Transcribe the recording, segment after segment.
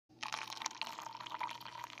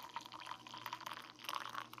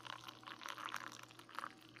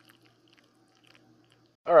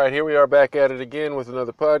All right, here we are back at it again with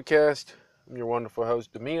another podcast. I'm your wonderful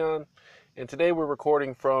host, Demian, and today we're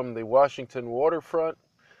recording from the Washington waterfront.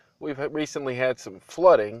 We've recently had some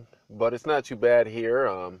flooding, but it's not too bad here.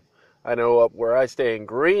 I know up where I stay in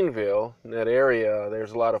Greenville, in that area,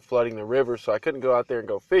 there's a lot of flooding in the river, so I couldn't go out there and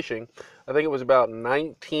go fishing. I think it was about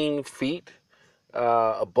 19 feet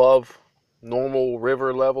above normal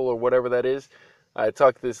river level or whatever that is. I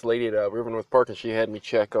talked to this lady at River North Park, and she had me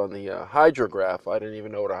check on the hydrograph. I didn't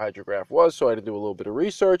even know what a hydrograph was, so I had to do a little bit of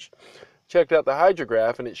research. Checked out the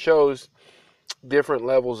hydrograph, and it shows different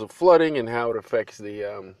levels of flooding and how it affects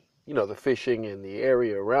the, the fishing in the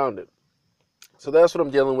area around it. So that's what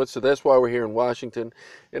I'm dealing with. So that's why we're here in Washington.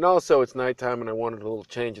 And also, it's nighttime, and I wanted a little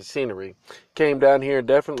change of scenery. Came down here and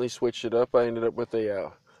definitely switched it up. I ended up with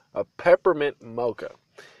a peppermint mocha.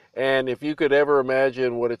 And if you could ever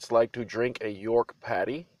imagine what it's like to drink a York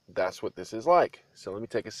patty, that's what this is like. So let me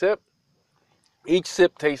take a sip. Each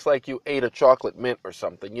sip tastes like you ate a chocolate mint or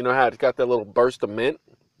something. You know how it's got that little burst of mint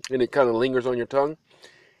and it kind of lingers on your tongue?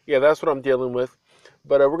 Yeah, that's what I'm dealing with.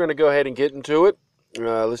 But we're going to go ahead and get into it.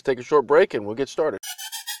 Let's take a short break and we'll get started.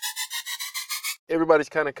 Everybody's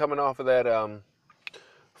kind of coming off of that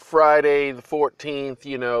Friday the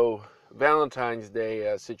 14th, Valentine's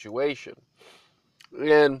Day situation.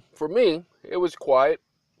 And for me, it was quiet,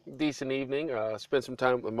 decent evening. Spent some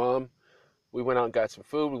time with my mom. We went out and got some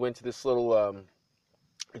food. We went to this little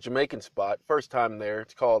Jamaican spot. First time there.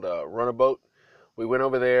 It's called Runabout. We went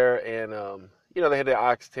over there and, they had the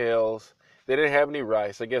oxtails. They didn't have any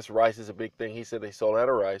rice. I guess rice is a big thing. He said they sold out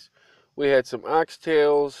of rice. We had some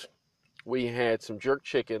oxtails. We had some jerk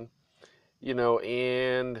chicken,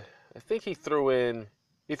 and I think he threw in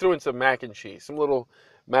some mac and cheese, some little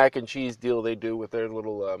mac and cheese deal they do with their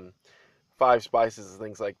little 5 spices and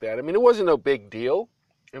things like that. I mean, it wasn't no big deal.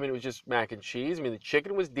 I mean, it was just mac and cheese. I mean, the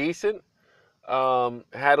chicken was decent.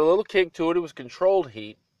 Had a little kick to it. It was controlled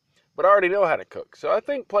heat, but I already know how to cook. So I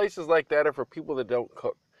think places like that are for people that don't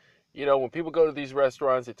cook. When people go to these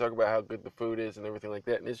restaurants, they talk about how good the food is and everything like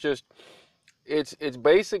that. And it's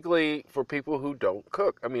basically for people who don't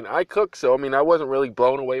cook. I mean, I cook, so I wasn't really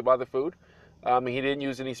blown away by the food. He didn't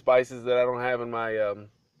use any spices that I don't have in my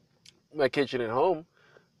my kitchen at home.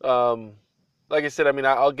 Like I said,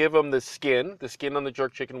 I'll give him the skin. The skin on the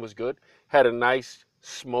jerk chicken was good. Had a nice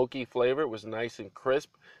smoky flavor. It was nice and crisp.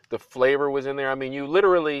 The flavor was in there. You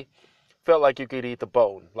literally felt like you could eat the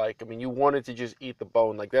bone. You wanted to just eat the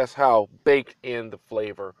bone. Like, that's how baked in the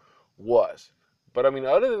flavor was. But,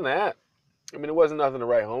 other than that, it wasn't nothing to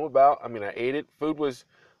write home about. I ate it. Food was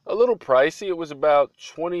a little pricey. It was about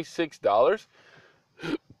 $26.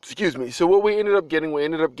 Excuse me. So what we ended up getting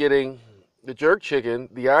the jerk chicken,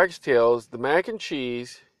 the oxtails, the mac and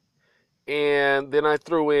cheese, and then I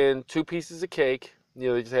threw in 2 pieces of cake.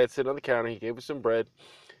 They just had sit on the counter. He gave us some bread,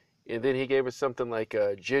 and then he gave us something like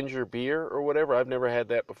a ginger beer or whatever. I've never had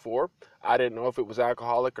that before. I didn't know if it was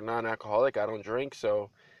alcoholic or non-alcoholic. I don't drink, so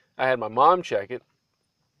I had my mom check it,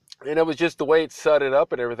 and it was just the way it set it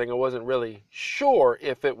up and everything. I wasn't really sure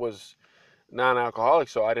if it was non-alcoholic,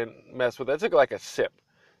 so I didn't mess with it. I took like a sip.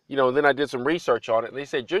 And then I did some research on it, and they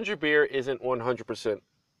said ginger beer isn't 100%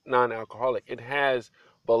 non-alcoholic. It has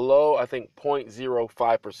below, I think,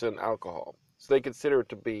 0.05% alcohol. So they consider it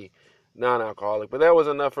to be non-alcoholic. But that was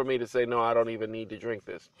enough for me to say, no, I don't even need to drink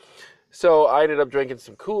this. So I ended up drinking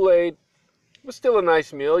some Kool-Aid. It was still a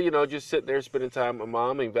nice meal, just sitting there spending time with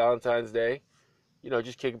Mom on Valentine's Day.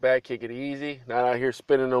 Just kick it back, kick it easy. Not out here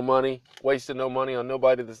spending no money, wasting no money on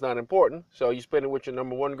nobody that's not important. So you spend it with your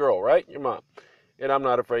number one girl, right? Your mom. And I'm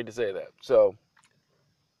not afraid to say that. So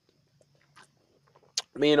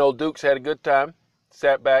me and old Dukes had a good time.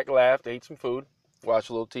 Sat back, laughed, ate some food,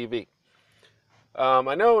 watched a little TV.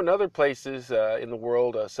 I know in other places in the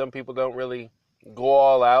world, some people don't really go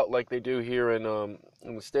all out like they do here in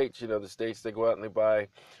the States. The States, they go out and they buy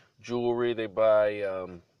jewelry, they buy,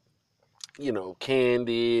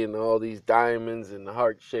 candy and all these diamonds and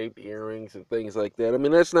heart-shaped earrings and things like that.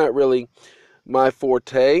 That's not really my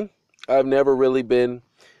forte. I've never really been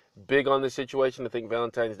big on this situation. I think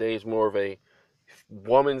Valentine's Day is more of a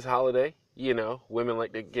woman's holiday. Women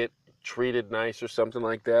like to get treated nice or something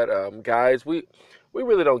like that. Guys, we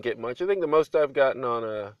really don't get much. I think the most I've gotten on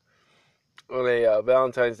a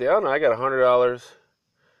Valentine's Day, I don't know, I got $100.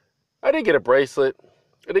 I did get a bracelet.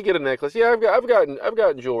 I did get a necklace. Yeah, I've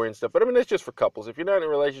gotten jewelry and stuff. But that's just for couples. If you're not in a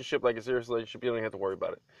relationship, like a serious relationship, you don't have to worry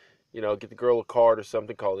about it. Get the girl a card or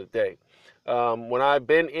something, call it a day. When I've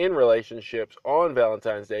been in relationships on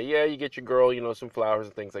Valentine's Day, yeah, you get your girl, some flowers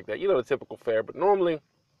and things like that. The typical fare. But normally,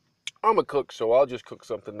 I'm a cook, so I'll just cook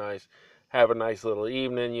something nice, have a nice little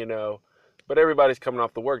evening, But everybody's coming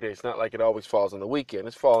off the work day. It's not like it always falls on the weekend.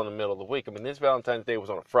 It's falling in the middle of the week. I mean, this Valentine's Day was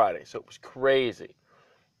on a Friday, so it was crazy.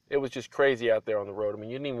 It was just crazy out there on the road. I mean,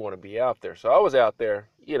 you didn't even want to be out there. So I was out there,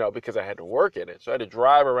 because I had to work in it. So I had to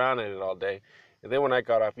drive around in it all day. And then when I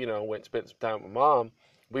got off, went and spent some time with Mom,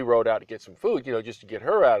 we rode out to get some food, just to get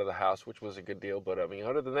her out of the house, which was a good deal. But I mean,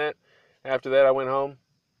 other than that, after that, I went home,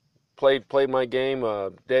 played my game,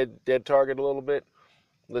 dead target a little bit,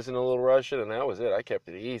 listened to a little Russian, and that was it. I kept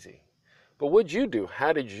it easy. But what'd you do?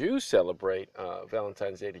 How did you celebrate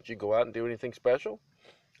Valentine's Day? Did you go out and do anything special?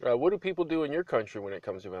 What do people do in your country when it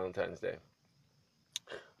comes to Valentine's Day?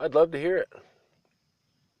 I'd love to hear it.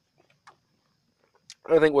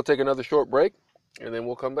 I think we'll take another short break, and then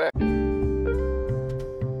we'll come back.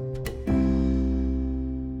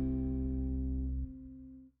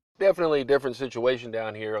 Definitely a different situation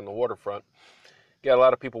down here on the waterfront. Got a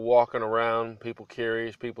lot of people walking around, people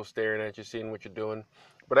curious, people staring at you, seeing what you're doing.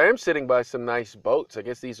 But I am sitting by some nice boats. I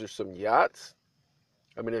guess these are some yachts.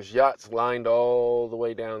 I mean, there's yachts lined all the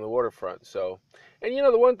way down the waterfront. So, and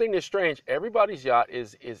the one thing that's strange, everybody's yacht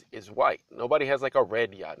is white. Nobody has like a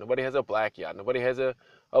red yacht. Nobody has a black yacht. Nobody has a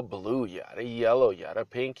blue yacht, a yellow yacht, a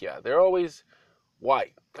pink yacht. They're always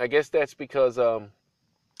white. I guess that's because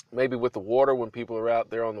maybe with the water, when people are out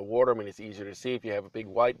there on the water, I mean, it's easier to see if you have a big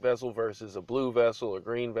white vessel versus a blue vessel or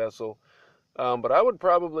green vessel. But I would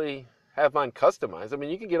probably have mine customized. I mean,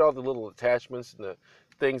 you can get all the little attachments and the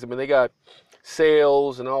things. I mean, they got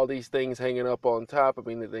sails and all these things hanging up on top. I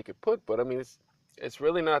mean, that they could put, but I mean, it's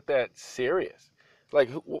really not that serious. Like,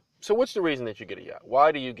 so what's the reason that you get a yacht?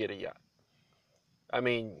 Why do you get a yacht? I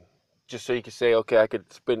mean, just so you can say, okay, I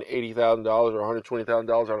could spend $80,000 or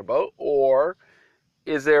 $120,000 on a boat, or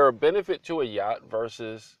is there a benefit to a yacht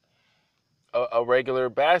versus a regular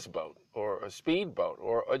bass boat or a speed boat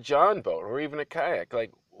or a John boat or even a kayak?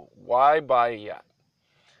 Like, why buy a yacht?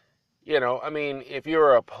 I mean, if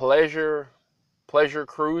you're a pleasure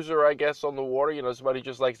cruiser, I guess, on the water, somebody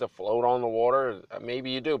just likes to float on the water, maybe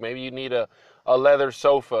you do. Maybe you need a leather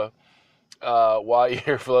sofa while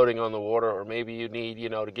you're floating on the water, or maybe you need,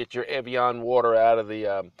 to get your Evian water out of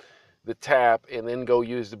the tap and then go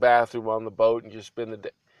use the bathroom on the boat and just spend the day.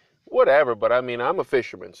 Whatever, but I mean, I'm a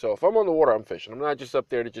fisherman, so if I'm on the water, I'm fishing. I'm not just up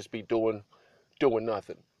there to just be doing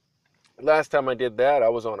nothing. Last time I did that, I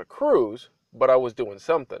was on a cruise, but I was doing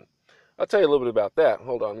something. I'll tell you a little bit about that.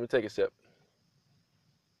 Hold on, let me take a sip.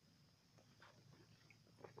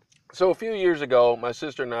 So a few years ago, my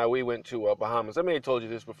sister and I, we went to Bahamas. I may have told you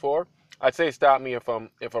this before. I'd say stop me if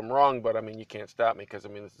I'm wrong, but I mean, you can't stop me because I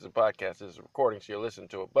mean, this is a podcast, this is a recording, so you'll listen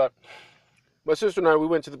to it. But my sister and I, we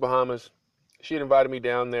went to the Bahamas. She had invited me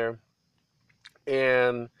down there,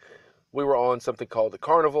 and we were on something called the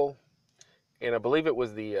Carnival, and I believe it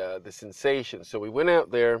was the Sensation. So we went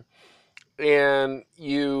out there, and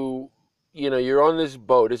you're on this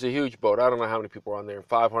boat. It's a huge boat. I don't know how many people are on there,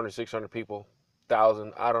 500, 600 people,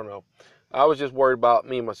 1,000, I don't know. I was just worried about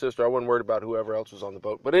me and my sister. I wasn't worried about whoever else was on the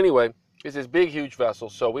boat. But anyway, it's this big, huge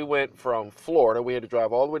vessel. So we went from Florida. We had to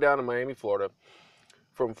drive all the way down to Miami, Florida.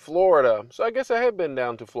 From Florida, so I guess I have been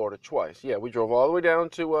down to Florida twice. Yeah, we drove all the way down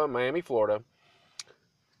to Miami, Florida.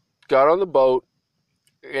 Got on the boat,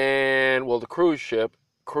 and, well, the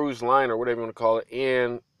cruise line, or whatever you want to call it,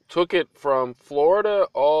 and took it from Florida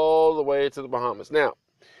all the way to the Bahamas. Now,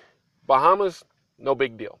 Bahamas, no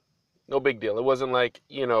big deal. No big deal. It wasn't like,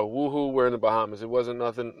 woohoo, we're in the Bahamas. It wasn't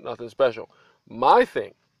nothing special. My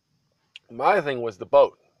thing was the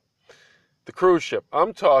boat, the cruise ship.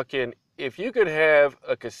 I'm talking, if you could have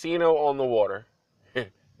a casino on the water,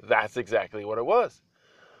 that's exactly what it was.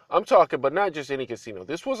 I'm talking, but not just any casino.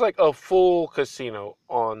 This was like a full casino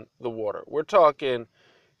on the water. We're talking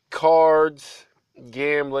cards,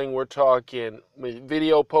 gambling. We're talking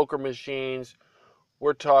video poker machines.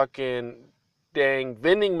 We're talking dang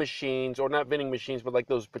vending machines, or not vending machines, but like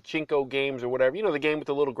those pachinko games or whatever. The game with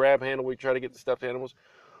the little grab handle where you try to get the stuffed animals.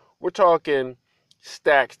 We're talking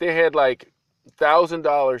stacks. They had like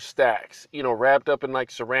 $1,000 stacks, wrapped up in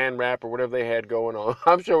like saran wrap or whatever they had going on.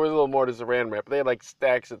 I'm sure it was a little more than saran wrap, but they had like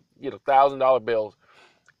stacks of, $1,000 bills.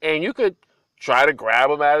 And you could try to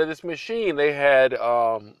grab them out of this machine. They had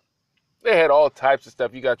all types of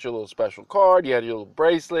stuff. You got your little special card. You had your little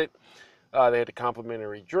bracelet. They had the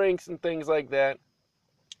complimentary drinks and things like that.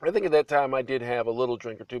 I think at that time I did have a little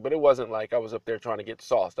drink or two, but it wasn't like I was up there trying to get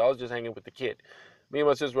sauced. I was just hanging with the kid. Me and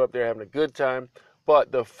my sister were up there having a good time.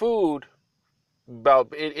 But the food,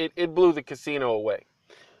 it blew the casino away.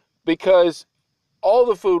 Because all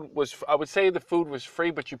the food was, I would say the food was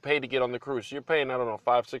free, but you paid to get on the cruise. So you're paying, I don't know,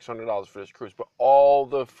 $500-$600 for this cruise, but all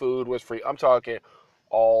the food was free. I'm talking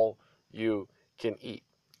all you can eat.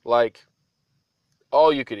 Like,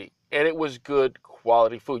 all you could eat. and it was good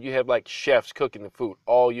quality food. You have like chefs cooking the food,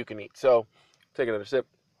 all you can eat. So, take another sip.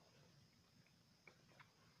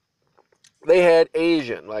 They had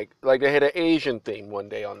Asian, like they had an Asian theme one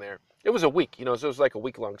day on there. It was a week, so it was like a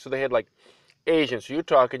week long. So they had like Asian. So you're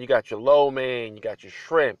talking, you got your lo mein, you got your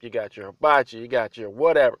shrimp, you got your hibachi, you got your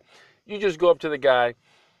whatever. You just go up to the guy,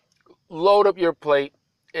 load up your plate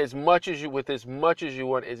as much as you want,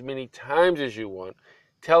 as many times as you want.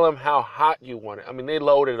 Tell them how hot you want it. I mean, they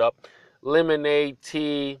loaded up lemonade,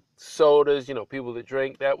 tea, sodas, people that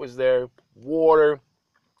drink, that was there, water,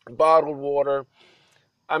 bottled water.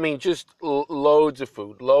 I mean, just loads of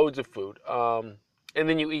food, loads of food. And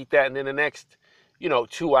then you eat that, and then the next,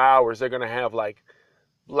 2 hours, they're going to have like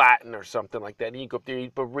Latin or something like that. And you go up there,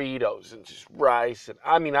 eat burritos and just rice. And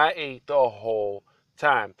I mean, I ate the whole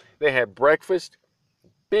time. They had breakfast,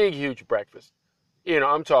 big, huge breakfast.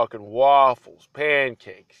 I'm talking waffles,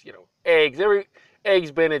 pancakes, eggs,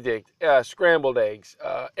 eggs Benedict, scrambled eggs,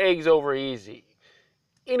 eggs over easy,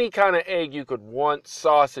 any kind of egg you could want,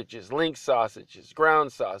 sausages, link sausages,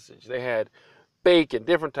 ground sausage. They had bacon,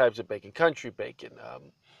 different types of bacon, country bacon,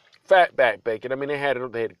 fatback bacon. I mean, they had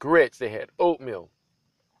grits, they had oatmeal,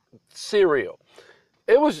 cereal.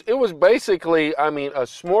 It was basically, I mean, a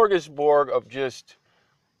smorgasbord of just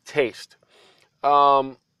taste.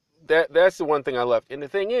 That's the one thing I loved. And the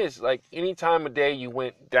thing is, like, any time of day you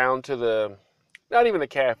went down to not even the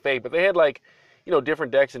cafe, but they had like,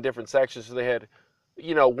 different decks and different sections. So they had,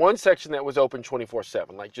 one section that was open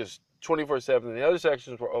 24/7, like just 24/7. And the other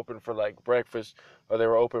sections were open for like breakfast, or they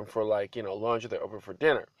were open for like, lunch, or they were open for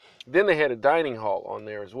dinner. Then they had a dining hall on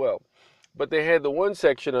there as well. But they had the one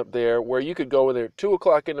section up there where you could go in there at 2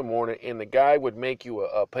 o'clock in the morning, and the guy would make you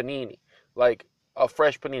a panini, like a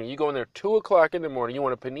fresh panini. You go in there 2 o'clock in the morning. You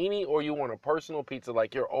want a panini or you want a personal pizza,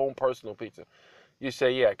 like your own personal pizza. You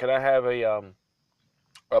say, yeah, can I have a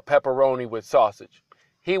pepperoni with sausage?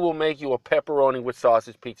 He will make you a pepperoni with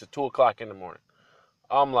sausage pizza 2 o'clock in the morning.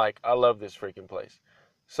 I'm like, I love this freaking place.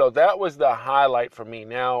 So that was the highlight for me.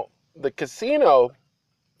 Now, the casino,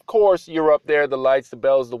 of course, you're up there, the lights, the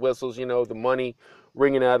bells, the whistles, the money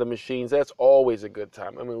ringing out of the machines. That's always a good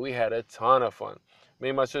time. I mean, we had a ton of fun. Me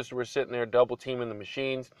and my sister were sitting there double teaming the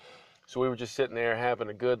machines. So we were just sitting there having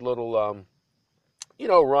a good little,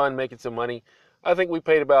 run, making some money. I think I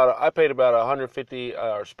paid about 150,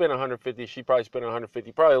 or spent 150. She probably spent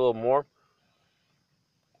 150, probably a little more.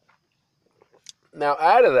 Now,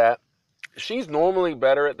 out of that, she's normally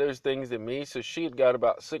better at those things than me, so she had got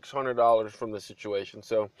about $600 from the situation.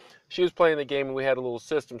 So she was playing the game, and we had a little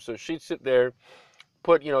system. So she'd sit there,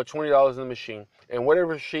 put, $20 in the machine, and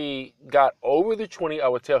whatever she got over the 20, I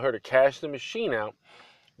would tell her to cash the machine out,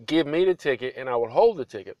 give me the ticket, and I would hold the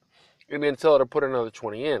ticket, and then tell her to put another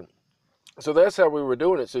 20 in. So that's how we were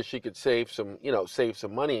doing it, so she could save some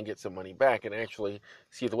money and get some money back and actually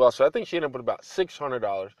see the well. So I think she ended up with about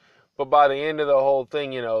 $600. But by the end of the whole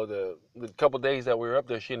thing, the couple of days that we were up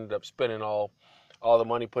there, she ended up spending all the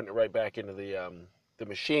money, putting it right back into the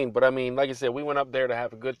machine. But I mean, like I said, we went up there to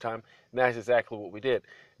have a good time, and that's exactly what we did.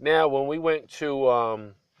 Now, when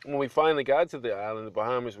we finally got to the island, the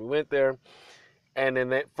Bahamas, we went there. And then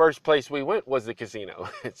that first place we went was the casino.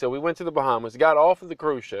 So we went to the Bahamas, got off of the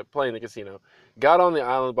cruise ship playing the casino, got on the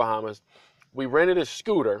island of Bahamas. We rented a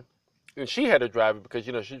scooter, and she had to drive it because,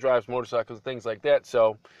 she drives motorcycles and things like that.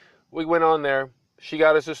 So we went on there. She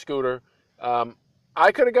got us a scooter.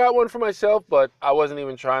 I could have got one for myself, but I wasn't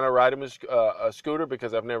even trying to ride a scooter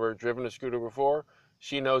because I've never driven a scooter before.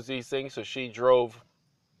 She knows these things, so she drove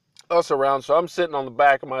us around. So I'm sitting on the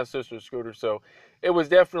back of my sister's scooter. So it was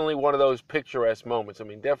definitely one of those picturesque moments. I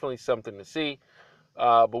mean, definitely something to see.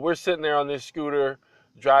 But we're sitting there on this scooter,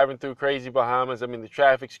 driving through crazy Bahamas. I mean, the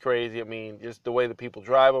traffic's crazy. I mean, just the way the people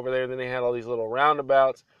drive over there. And then they had all these little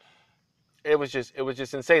roundabouts. It was just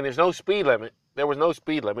insane. There's no speed limit. There was no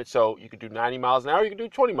speed limit. So you could do 90 miles an hour. You could do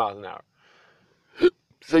 20 miles an hour.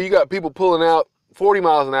 So you got people pulling out 40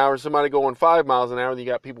 miles an hour, somebody going 5 miles an hour, and you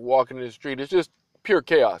got people walking in the street. It's just pure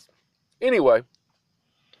chaos. Anyway,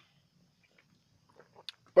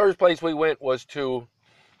 first place we went was to,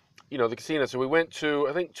 the casino. So we went to,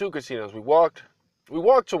 I think, 2 casinos. We walked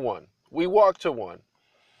to one.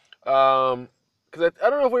 Because I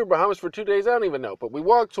don't know if we were in Bahamas for 2 days. I don't even know. But we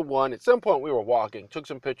walked to one. At some point we were walking, took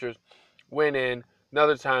some pictures, went in.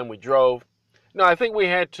 Another time we drove. No, I think we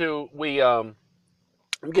had to, I'm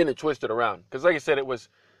getting it twisted around. Because like I said, it was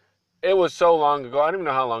so long ago. I don't even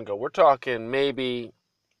know how long ago. We're talking maybe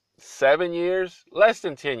 7 years, less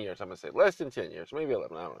than 10 years, I'm going to say. Less than 10 years, maybe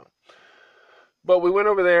 11, I don't know. But we went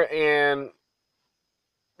over there and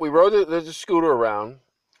we rode the scooter around.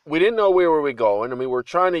 We didn't know where we were going. I mean, we're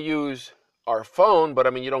trying to use our phone, but I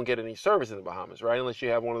mean, you don't get any service in the Bahamas, right? Unless you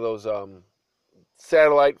have one of those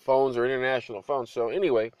satellite phones or international phones. So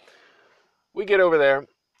anyway, we get over there,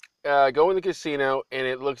 go in the casino, and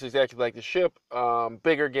it looks exactly like the ship.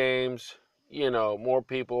 Bigger games, more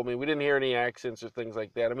people. I mean, we didn't hear any accents or things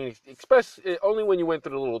like that. I mean, especially only when you went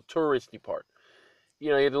through the little touristy part.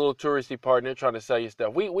 You had the little touristy part, and they're trying to sell you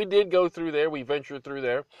stuff. We did go through there. We ventured through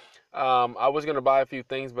there. I was gonna buy a few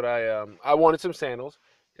things, but I wanted some sandals,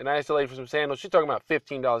 and I asked the lady for some sandals. She's talking about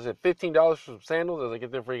 $15. I said, $15 for some sandals? I was like,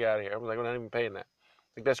 get the freak out of here. I was like, we're not even paying that.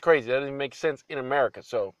 Like, that's crazy. That doesn't even make sense in America.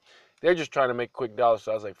 So they're just trying to make quick dollars.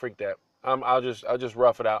 So I was like, freak that. I'll just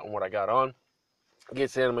rough it out on what I got on. Get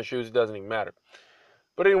sand in my shoes. It doesn't even matter.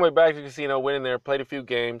 But anyway, back to the casino. Went in there, played a few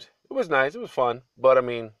games. It was nice. It was fun. But I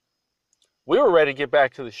mean, we were ready to get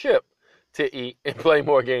back to the ship to eat and play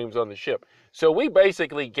more games on the ship. So we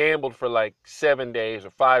basically gambled for like 7 days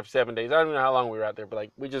or 7 days. I don't know how long we were out there, but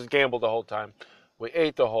like we just gambled the whole time. We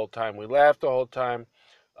ate the whole time. We laughed the whole time.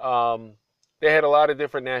 They had a lot of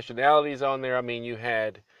different nationalities on there. I mean, you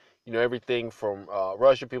had, everything from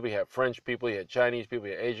Russian people, you had French people, you had Chinese people,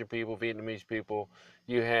 you had Asian people, Vietnamese people.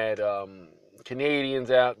 You had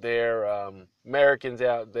Canadians out there, Americans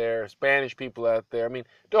out there, Spanish people out there. I mean,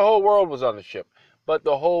 the whole world was on the ship. But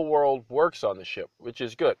the whole world works on the ship, which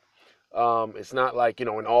is good. It's not like, an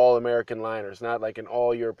all-American liner. It's not like an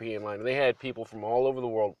all-European liner. They had people from all over the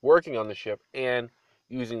world working on the ship and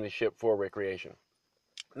using the ship for recreation.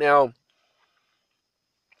 Now,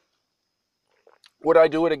 would I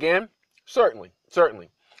do it again? Certainly.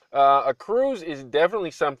 A cruise is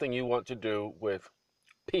definitely something you want to do with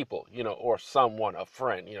people, or someone, a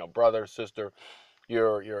friend, brother, sister,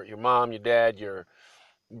 your mom, your dad, your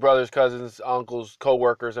brothers, cousins, uncles,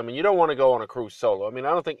 co-workers. I mean, you don't want to go on a cruise solo. I mean,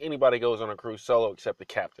 I don't think anybody goes on a cruise solo except the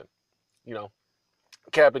captain.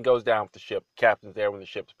 Captain goes down with the ship. Captain's there when the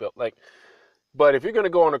ship's built. But if you're going to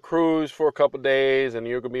go on a cruise for a couple of days and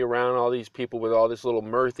you're going to be around all these people with all this little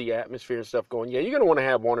mirthy atmosphere and stuff going, you're going to want to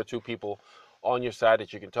have one or two people on your side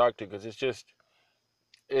that you can talk to, because it's just,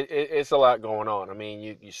 it's a lot going on. I mean,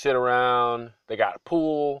 you sit around, they got a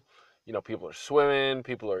pool, people are swimming,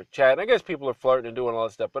 people are chatting. I guess people are flirting and doing all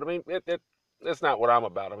that stuff, but I mean, that's not what I'm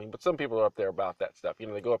about. I mean, but some people are up there about that stuff.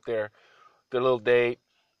 They go up there, their little date.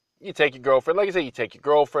 You take your girlfriend, like I say, you take your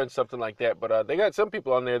girlfriend, something like that. But they got some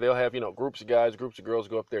people on there, they'll have, groups of guys, groups of girls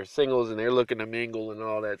go up there, singles, and they're looking to mingle and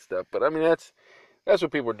all that stuff. But I mean, that's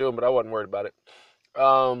what people are doing, but I wasn't worried about it.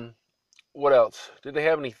 What else? Did they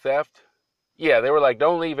have any theft? Yeah, they were like,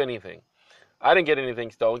 don't leave anything. I didn't get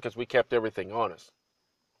anything stolen because we kept everything on us.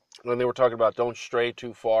 When they were talking about don't stray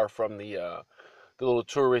too far from the little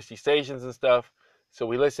touristy stations and stuff. So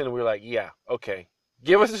we listened and we were like, yeah, okay,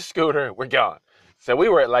 give us a scooter, we're gone. So we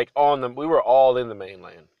were we were all in the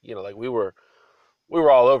mainland, like we were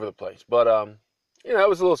all over the place. But it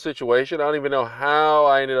was a little situation. I don't even know how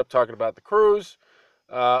I ended up talking about the cruise.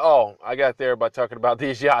 I got there by talking about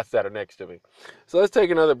these yachts that are next to me. So let's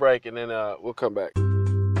take another break and then we'll come back.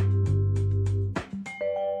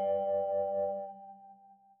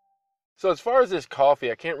 So as far as this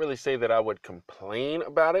coffee, I can't really say that I would complain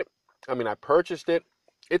about it. I mean, I purchased it.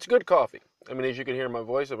 It's good coffee. I mean, as you can hear in my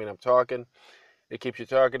voice, I mean, I'm talking. It keeps you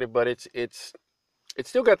talkative, but it's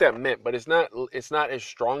still got that mint, but it's not as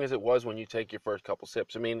strong as it was when you take your first couple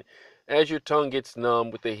sips. I mean, as your tongue gets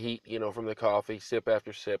numb with the heat, from the coffee, sip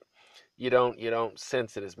after sip, you don't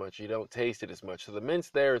sense it as much. You don't taste it as much. So the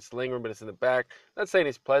mint's there, it's lingering, but it's in the back. Not saying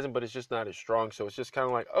it's pleasant, but it's just not as strong. So it's just kind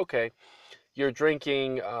of like, okay, you're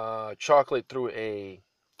drinking chocolate through a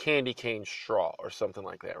candy cane straw or something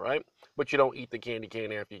like that, right? But you don't eat the candy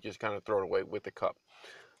cane after, you just kind of throw it away with the cup.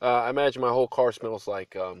 I imagine my whole car smells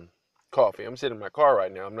like coffee. I'm sitting in my car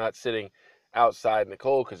right now. I'm not sitting outside in the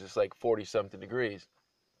cold because it's like 40-something degrees.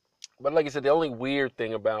 But like I said, the only weird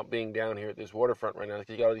thing about being down here at this waterfront right now is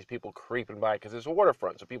you got all these people creeping by because it's a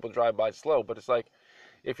waterfront, so people drive by slow. But it's like,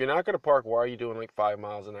 if you're not going to park, why are you doing like 5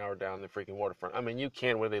 miles an hour down the freaking waterfront? I mean, you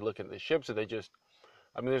can when they look at the ships, or they just,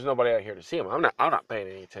 I mean, there's nobody out here to see them. I'm not paying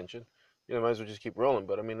any attention. Might as well just keep rolling.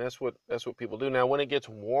 But I mean, that's what people do. Now, when it gets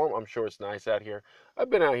warm, I'm sure it's nice out here. I've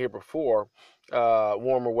been out here before,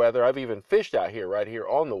 warmer weather. I've even fished out here, right here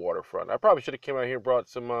on the waterfront. I probably should have came out here and brought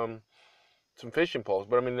some fishing poles,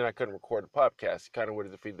 but I mean, then I couldn't record the podcast. It kind of would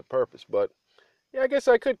have defeated the purpose. But yeah, I guess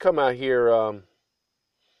I could come out here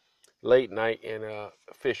late night and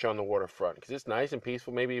fish on the waterfront because it's nice and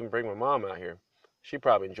peaceful. Maybe even bring my mom out here. She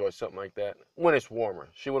probably enjoys something like that when it's warmer.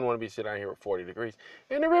 She wouldn't want to be sitting out here at 40 degrees.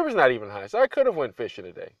 And the river's not even high, so I could have went fishing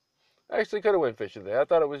today. I actually could have went fishing today. I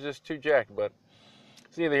thought it was just too jacked, but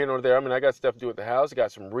it's neither here nor there. I mean, I got stuff to do at the house. I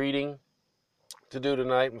got some reading to do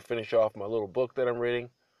tonight and finish off my little book that I'm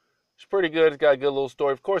reading. It's pretty good. It's got a good little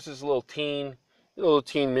story. Of course, it's a little teen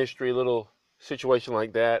mystery, little situation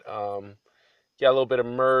like that. You got a little bit of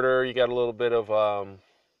murder. You got a little bit of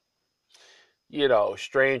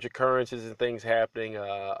strange occurrences and things happening.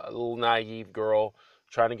 A little naive girl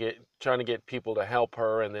trying to get people to help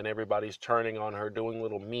her, and then everybody's turning on her, doing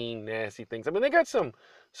little mean, nasty things. I mean, they got some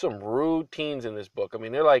rude teens in this book. I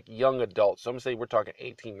mean, they're like young adults. Some say we're talking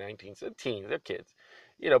 18, 19, so teens. They're kids,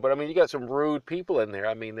 But I mean, you got some rude people in there.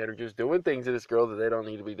 I mean, that are just doing things to this girl that they don't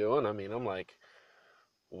need to be doing. I mean, I'm like,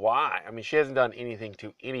 why? I mean, she hasn't done anything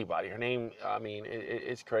to anybody. Her name, I mean,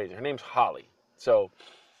 it's crazy. Her name's Holly. So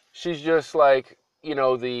she's just like,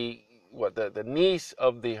 the niece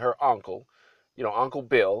of her uncle, Uncle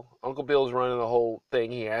Bill. Uncle Bill's running the whole thing.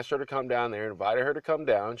 He asked her to come down there, invited her to come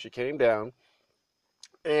down. She came down,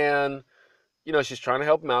 and she's trying to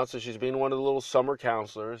help him out. So she's being one of the little summer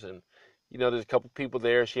counselors, and there's a couple people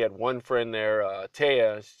there. She had one friend there,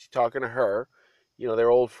 Taya. She's talking to her. They're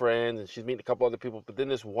old friends, and she's meeting a couple other people. But then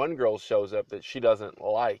this one girl shows up that she doesn't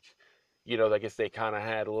like. I guess they kind of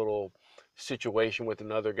had a little situation with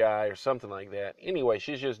another guy or something like that. Anyway,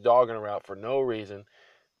 she's just dogging her out for no reason.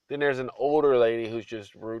 Then there's an older lady who's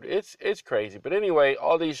just rude. It's crazy. But anyway,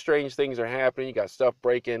 all these strange things are happening. You got stuff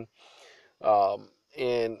breaking,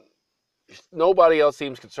 and nobody else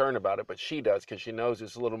seems concerned about it, but she does, because she knows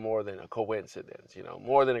it's a little more than a coincidence,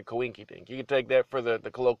 more than a coinky dink. You can take that for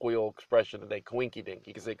the colloquial expression today, coinky dink.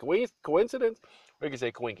 You can say coincidence, or you can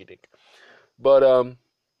say coinky dink. But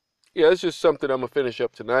yeah, it's just something I'm gonna finish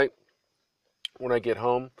up tonight when I get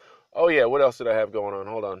home. Oh yeah, what else did I have going on?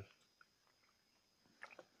 Hold on.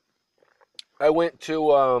 I went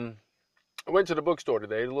to the bookstore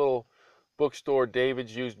today, the little bookstore,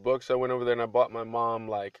 David's Used Books. I went over there and I bought my mom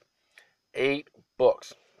like 8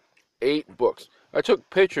 books. 8 books. I took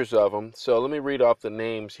pictures of them, so let me read off the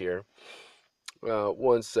names here.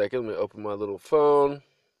 1 second, let me open my little phone.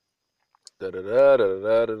 Yeah,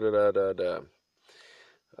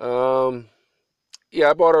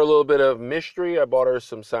 I bought her a little bit of mystery. I bought her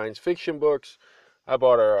some science fiction books. I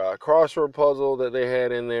bought her a crossword puzzle that they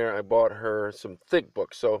had in there. I bought her some thick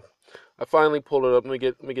books. So I finally pulled it up.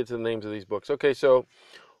 Let me get to the names of these books. Okay, so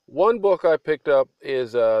one book I picked up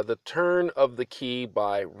is The Turn of the Key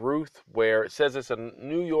by Ruth Ware. It says it's a #1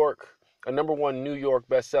 New York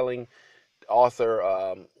best-selling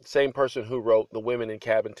author, same person who wrote The Women in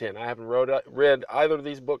Cabin 10. I haven't read either of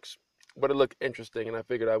these books, but it looked interesting, and I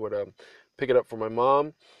figured I would pick it up for my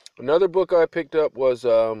mom. Another book I picked up was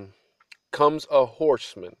Comes a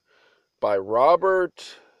Horseman by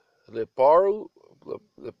Robert Leparula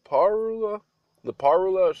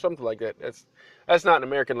or something like that. That's not an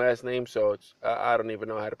American last name, so I don't even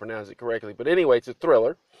know how to pronounce it correctly. But anyway, it's a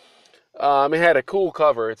thriller. It had a cool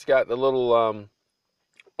cover. It's got the little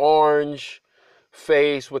orange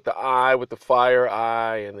face with the eye, with the fire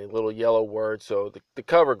eye, and the little yellow word. So the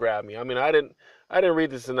cover grabbed me. I mean, I didn't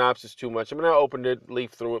read the synopsis too much. I mean, I opened it,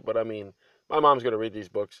 leafed through it, but I mean, my mom's gonna read these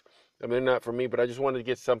books. I mean, they're not for me, but I just wanted to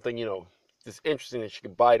get something, just interesting that she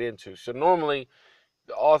could bite into. So normally,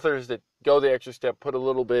 the authors that go the extra step put a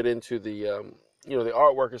little bit into the, the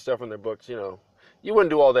artwork and stuff in their books. You wouldn't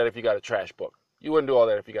do all that if you got a trash book. You wouldn't do all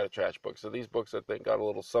that if you got a trash book. So these books, I think, got a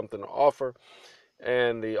little something to offer,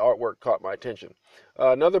 and the artwork caught my attention.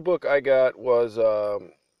 Another book I got was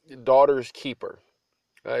Daughter's Keeper.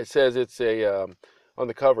 It says it's on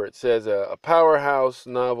the cover, it says a powerhouse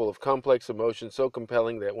novel of complex emotions so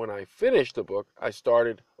compelling that when I finished the book, I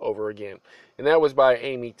started over again. And that was by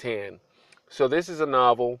Amy Tan. So this is a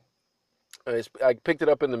novel. I picked it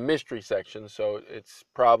up in the mystery section, so it's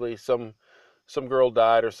probably some girl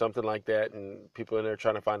died or something like that, and people in there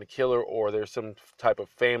trying to find a killer, or there's some type of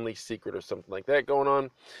family secret or something like that going on.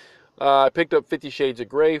 I picked up 50 Shades of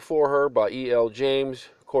Grey for her by E.L. James.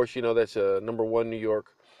 Of course, that's a #1 New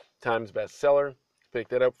York Times bestseller.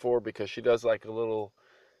 Picked that up for her because she does like a little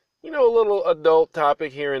adult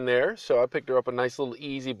topic here and there. So I picked her up a nice little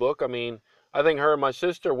easy book. I mean, I think her and my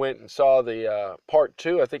sister went and saw the part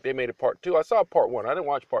 2. I think they made a part 2. I saw part 1. I didn't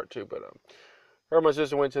watch part 2, but her and my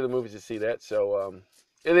sister went to the movies to see that. So,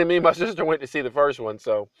 and then me and my sister went to see the first one.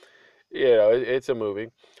 So, it's a movie.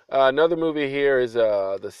 Another movie here is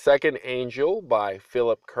The Second Angel by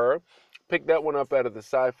Philip Kerr. Picked that one up out of the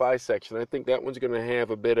sci-fi section. I think that one's going to have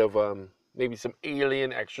a bit of maybe some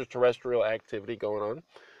alien extraterrestrial activity going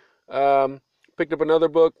on. Picked up another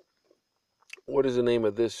book. What is the name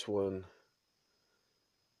of this one?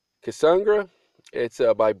 Cassandra. It's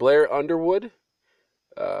by Blair Underwood.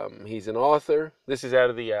 He's an author. This is out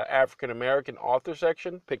of the African American author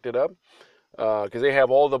section. Picked it up because they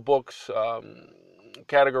have all the books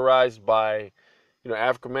categorized by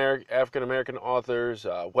African American authors,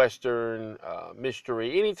 Western,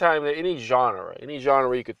 mystery, any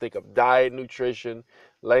genre you could think of, diet, nutrition,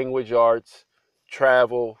 language arts,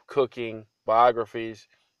 travel, cooking, biographies,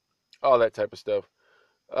 all that type of stuff.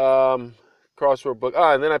 Um, Crossword book.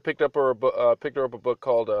 And then I picked her up a book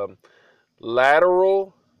called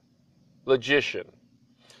Lateral Logician.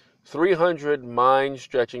 300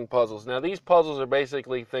 mind-stretching puzzles. Now, these puzzles are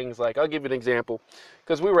basically things like, I'll give you an example,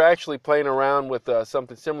 because we were actually playing around with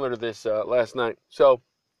something similar to this last night. So,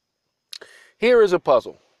 here is a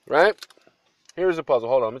puzzle, right? Here's a puzzle.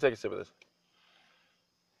 Hold on, let me take a sip of this.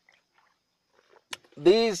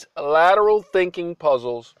 These lateral thinking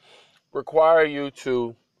puzzles require you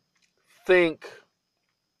to think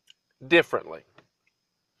differently.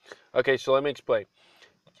 Okay, so let me explain.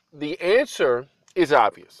 The answer is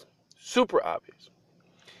obvious. Super obvious.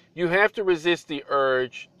 You have to resist the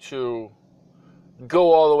urge to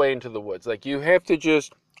go all the way into the woods. Like, you have to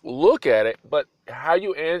just look at it, but how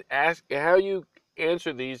you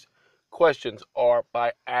answer these questions are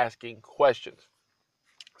by asking questions.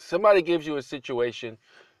 Somebody gives you a situation,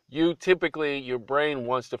 your brain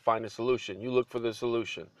wants to find a solution. You look for the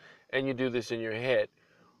solution, and you do this in your head.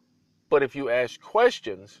 But if you ask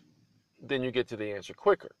questions, then you get to the answer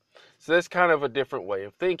quicker. So that's kind of a different way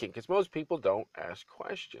of thinking, because most people don't ask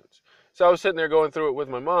questions. So I was sitting there going through it with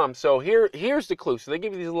my mom. So here's the clue. So they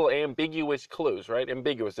give you these little ambiguous clues, right?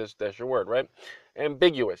 Ambiguous, that's your word, right?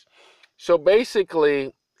 Ambiguous. So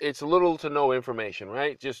basically, it's little to no information,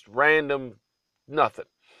 right? Just random, nothing.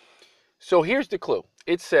 So here's the clue.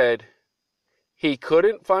 It said, he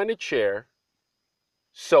couldn't find a chair,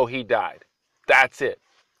 so he died. That's it.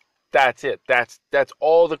 That's it. That's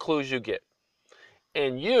all the clues you get.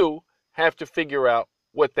 And you have to figure out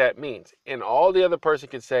what that means. And all the other person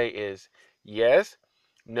can say is yes,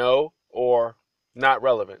 no, or not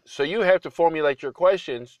relevant. So you have to formulate your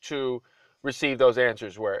questions to receive those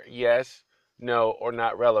answers where yes, no, or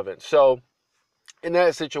not relevant. So in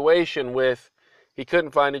that situation with he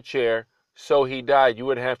couldn't find a chair, so he died, you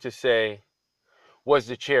would have to say, was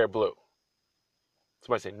the chair blue?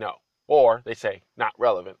 Somebody say no. Or they say not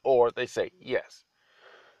relevant. Or they say yes.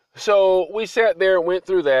 So we sat there and went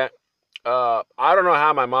through that. I don't know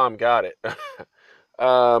how my mom got it.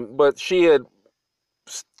 But she had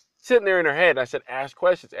sitting there in her head. I said, ask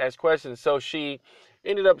questions, ask questions. So she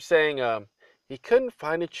ended up saying, he couldn't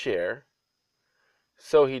find a chair,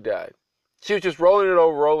 so he died. She was just rolling it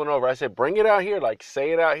over, rolling over. I said, bring it out here, like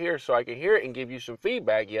say it out here so I can hear it and give you some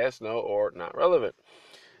feedback, yes, no, or not relevant.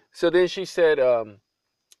 So then she said,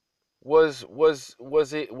 was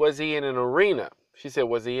he in an arena? She said,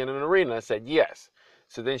 was he in an arena? I said, yes.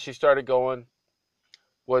 So then she started going,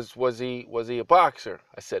 was he a boxer?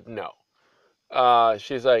 I said, no.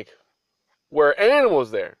 She's like, were animals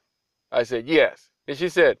there? I said, yes. And she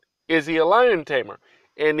said, is he a lion tamer?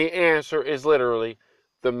 And the answer is literally,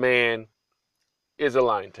 the man is a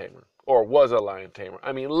lion tamer, or was a lion tamer.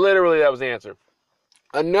 I mean, literally that was the answer.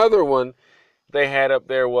 Another one they had up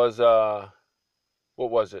there was,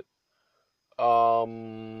 what was it?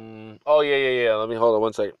 Oh, yeah. Let me hold on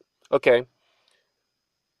one second. Okay.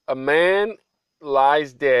 A man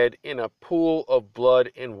lies dead in a pool of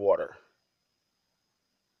blood and water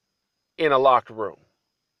in a locked room.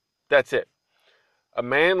 That's it. A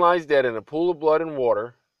man lies dead in a pool of blood and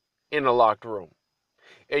water in a locked room.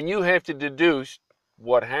 And you have to deduce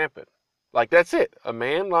what happened. Like, that's it. A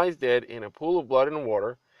man lies dead in a pool of blood and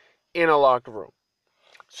water in a locked room.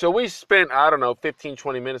 So we spent, 15,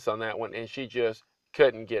 20 minutes on that one, and she just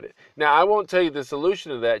couldn't get it. Now, I won't tell you the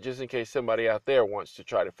solution to that just in case somebody out there wants to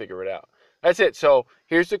try to figure it out. That's it. So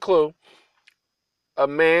here's the clue. A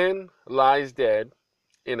man lies dead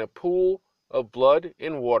in a pool of blood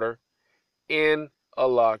and water in a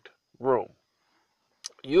locked room.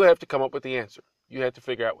 You have to come up with the answer. You have to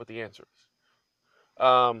figure out what the answer is.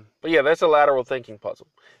 But yeah, that's a lateral thinking puzzle.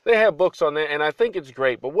 They have books on that, and I think it's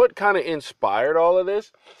great. But what kind of inspired all of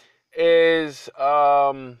this is,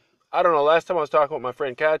 I don't know, last time I was talking with my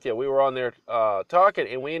friend Katya, we were on there talking,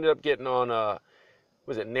 and we ended up getting on,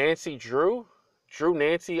 was it Nancy Drew? Drew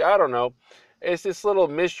Nancy? I don't know. It's this little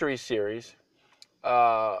mystery series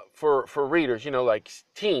for readers, like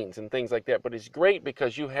teens and things like that. But it's great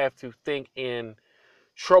because you have to think and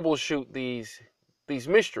troubleshoot these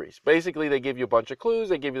mysteries. Basically, they give you a bunch of clues,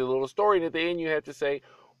 they give you the little story, and at the end you have to say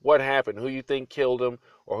what happened, who you think killed him,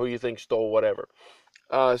 or who you think stole whatever.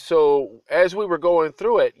 So as we were going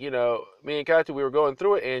through it, me and Katya, we were going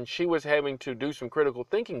through it, and she was having to do some critical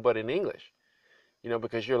thinking, but in English,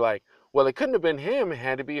 because you're like, well, it couldn't have been him, it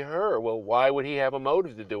had to be her. Well, why would he have a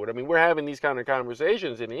motive to do it? I mean, we're having these kind of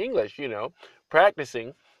conversations in English,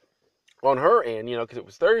 practicing. on her end, because it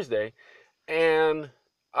was Thursday. And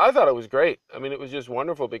I thought it was great. I mean, it was just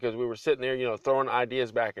wonderful because we were sitting there, throwing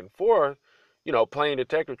ideas back and forth, playing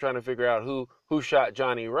detective, trying to figure out who shot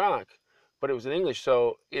Johnny Rock. But it was in English,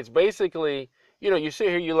 so it's basically, you sit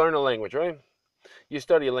here, you learn a language, right? You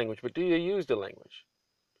study a language, but do you use the language?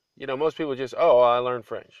 Most people just, oh, I learned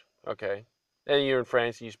French, okay, and you're in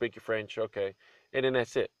France, and you speak your French, okay, and then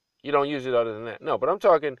that's it. You don't use it other than that. No, but I'm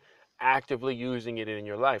talking actively using it in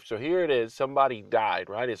your life. So here it is, somebody died,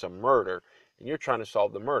 right? It's a murder, and you're trying to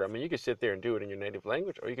solve the murder. I mean, you can sit there and do it in your native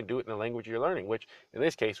language, or you can do it in the language you're learning, which in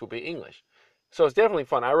this case will be English. So it's definitely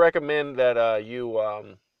fun. I recommend that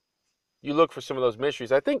you look for some of those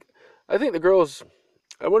mysteries. I think the girl's,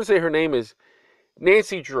 I want to say her name is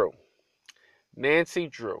Nancy Drew. Nancy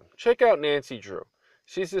Drew. Check out Nancy Drew.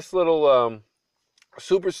 She's this little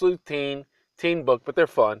super sleuth teen book, but they're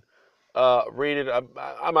fun. Read it.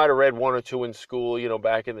 I might have read one or two in school,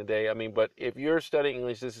 back in the day. I mean, but if you're studying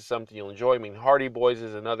English, this is something you'll enjoy. I mean, Hardy Boys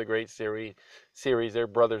is another great series. They're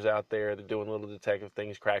brothers out there. They're doing little detective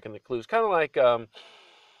things, cracking the clues, kind of like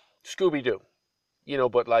Scooby Doo,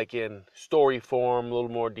 but like in story form, a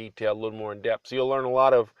little more detailed, a little more in depth. So you'll learn a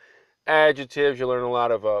lot of adjectives. You'll learn a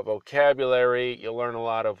lot of vocabulary. You'll learn a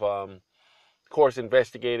lot of course,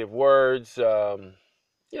 investigative words.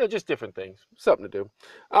 Just different things. Something to do.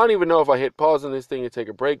 I don't even know if I hit pause on this thing to take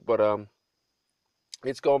a break, but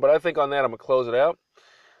it's going. But I think on that, I'm going to close it out.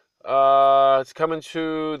 It's coming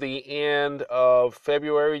to the end of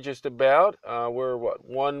February, just about. We're,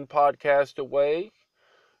 one podcast away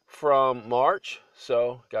from March.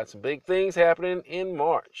 So, got some big things happening in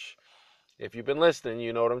March. If you've been listening,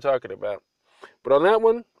 you know what I'm talking about. But on that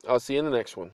one, I'll see you in the next one.